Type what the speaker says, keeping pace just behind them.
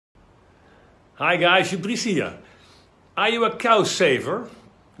Hi guys, Fabrice here. Are you a cow saver?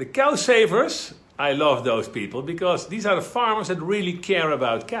 The cow savers, I love those people because these are the farmers that really care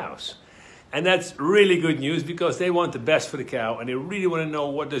about cows. And that's really good news because they want the best for the cow and they really want to know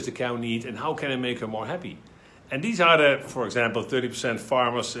what does the cow need and how can I make her more happy. And these are the, for example, 30%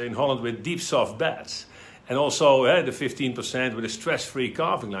 farmers in Holland with deep soft beds. And also the 15% with a stress-free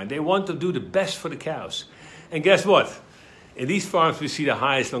calving line. They want to do the best for the cows. And guess what? In these farms we see the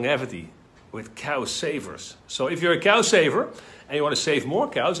highest longevity with cow savers. So if you're a cow saver and you want to save more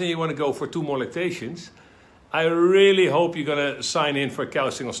cows and you want to go for 2 more lactations, I really hope you're going to sign in for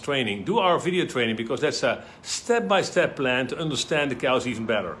CowSignals training. Do our video training because that's a step-by-step plan to understand the cows even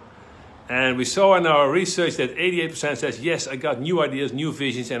better. And we saw in our research that 88% says, yes, I got new ideas, new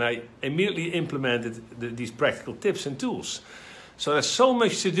visions, and I immediately implemented these practical tips and tools. So there's so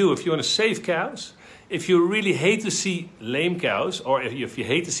much to do if you want to save cows, if you really hate to see lame cows, or if you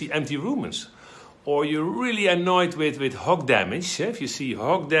hate to see empty rumens, or you're really annoyed with hog damage, if you see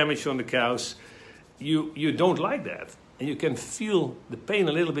hog damage on the cows, you don't like that. And you can feel the pain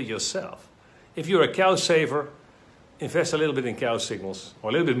a little bit yourself. If you're a cow saver, invest a little bit in CowSignals, or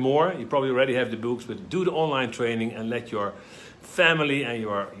a little bit more. You probably already have the books, but do the online training and let your family and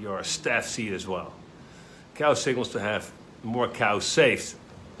your staff see it as well. CowSignals to have more cows saved.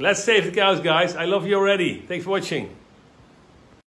 Let's save the cows, guys. I love you already. Thanks for watching.